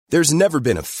There's never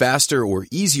been a faster or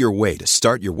easier way to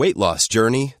start your weight loss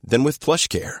journey than with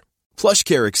PlushCare.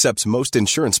 PlushCare accepts most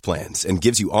insurance plans and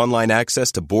gives you online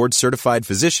access to board-certified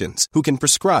physicians who can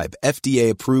prescribe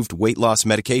FDA-approved weight loss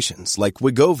medications like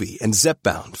Wegovy and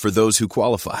Zepbound for those who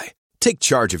qualify. Take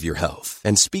charge of your health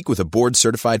and speak with a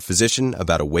board-certified physician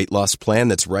about a weight loss plan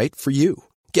that's right for you.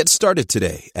 Get started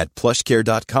today at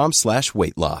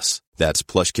plushcare.com/weight loss. That's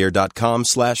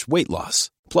plushcare.com/weight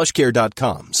loss.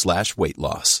 plushcare.com/weight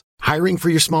loss. Hiring for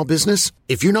your small business?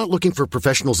 If you're not looking for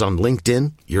professionals on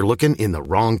LinkedIn, you're looking in the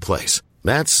wrong place.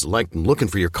 That's like looking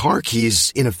for your car keys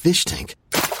in a fish tank.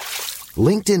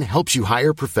 LinkedIn helps you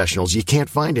hire professionals you can't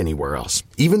find anywhere else,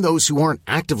 even those who aren't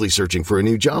actively searching for a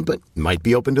new job but might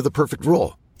be open to the perfect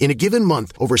role. In a given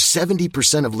month, over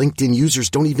 70% of LinkedIn users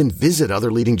don't even visit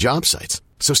other leading job sites.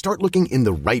 So start looking in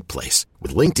the right place.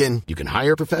 With LinkedIn, you can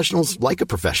hire professionals like a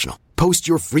professional. Post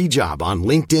your free job on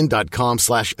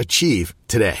linkedin.com/achieve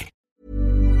today.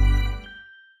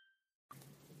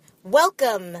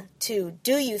 Welcome to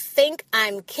Do You Think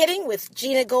I'm Kidding with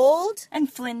Gina Gold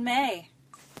and Flynn May.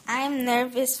 I'm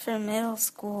nervous for middle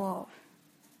school.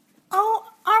 Oh,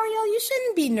 Ariel, you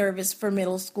shouldn't be nervous for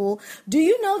middle school. Do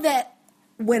you know that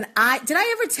did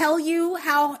I ever tell you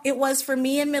how it was for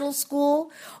me in middle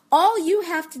school? All you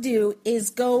have to do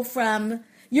is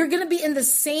you're going to be in the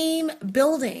same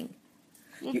building.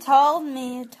 You told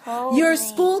me. Your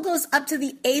school goes up to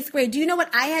the 8th grade. Do you know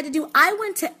what I had to do? I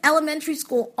went to elementary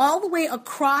school all the way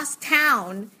across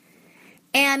town,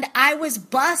 and I was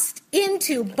bussed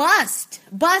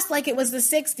like it was the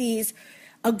 60s,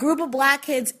 a group of black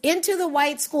kids into the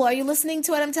white school. Are you listening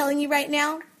to what I'm telling you right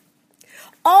now?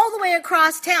 All the way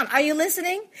across town. Are you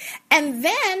listening? And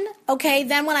then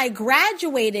when I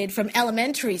graduated from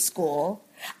elementary school,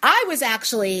 I was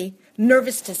actually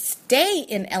nervous to stay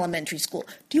in elementary school.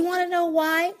 Do you want to know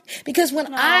why? Because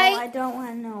I don't want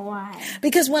to know why.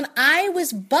 Because when I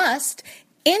was bussed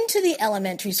into the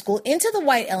elementary school, into the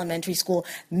white elementary school,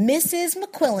 Mrs.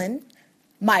 McQuillan,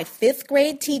 my 5th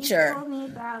grade teacher. You told me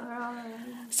about her already.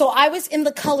 So I was in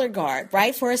the color guard,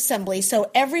 right, for assembly.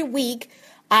 So every week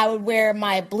I would wear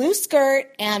my blue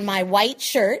skirt and my white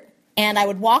shirt, and I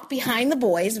would walk behind the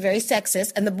boys, very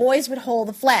sexist, and the boys would hold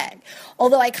the flag.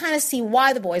 Although I kind of see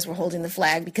why the boys were holding the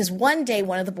flag, because one day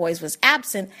one of the boys was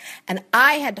absent, and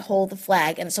I had to hold the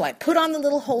flag. And so I put on the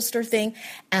little holster thing,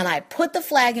 and I put the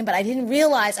flag in, but I didn't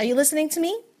realize, are you listening to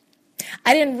me?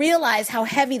 I didn't realize how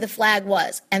heavy the flag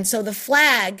was. And so the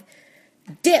flag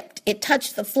dipped. It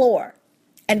touched the floor.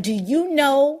 And do you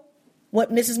know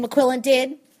what Mrs. McQuillan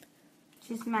did?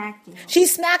 She smacked you. She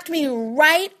smacked me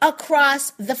right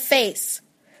across the face.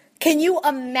 Can you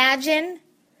imagine?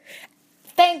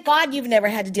 Thank God you've never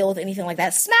had to deal with anything like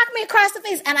that. Smacked me across the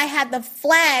face, and I had the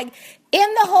flag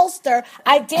in the holster.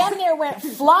 I damn near went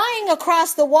flying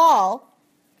across the wall.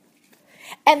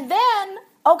 And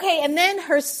then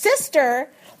her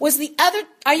sister was the other.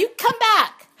 Come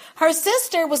back. Her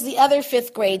sister was the other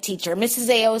 5th grade teacher, Mrs.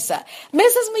 Aosa.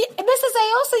 Mrs.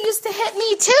 Aosa used to hit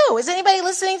me too. Is anybody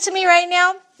listening to me right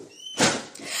now?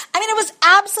 I mean, it was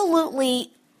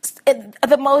absolutely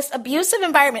the most abusive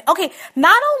environment. Okay,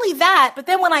 not only that, but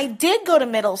then when I did go to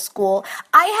middle school,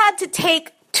 I had to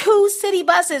take 2 city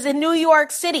buses in New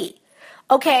York City.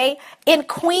 Okay, in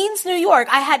Queens, New York,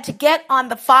 I had to get on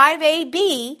the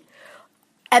 5AB.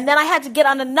 And then I had to get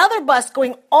on another bus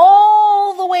going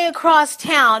all the way across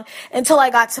town until I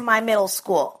got to my middle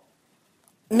school.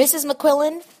 Mrs.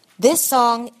 McQuillan, this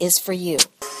song is for you.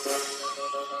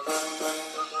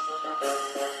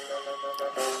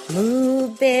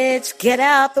 Move, bitch, get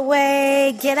out the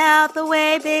way, bitch, get out the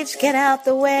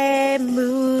way,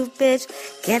 move, bitch,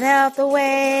 get out the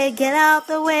way, bitch,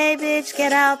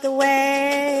 get out the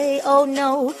way, oh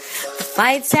no, the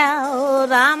fight's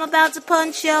out, I'm about to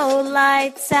punch your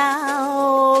lights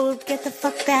out, get the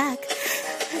fuck back,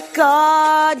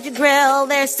 guard your grill,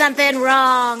 there's something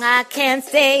wrong, I can't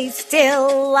stay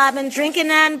still, I've been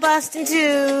drinking and busting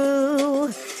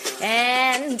too.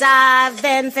 And I've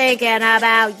been thinking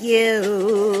about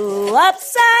you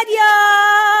upside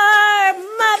your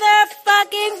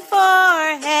motherfucking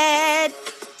forehead.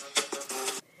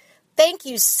 Thank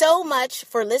you so much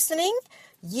for listening.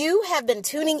 You have been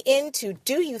tuning in to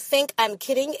Do You Think I'm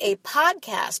Kidding, a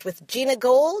podcast with Gina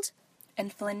Gold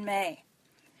and Flynn May.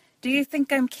 Do You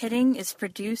Think I'm Kidding is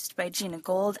produced by Gina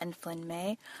Gold and Flynn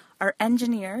May. Our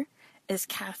engineer is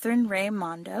Catherine Ray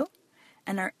Mondo,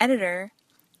 and our editor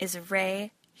is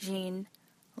Ray Jean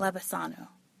Labasano.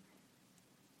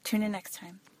 Tune in next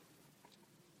time.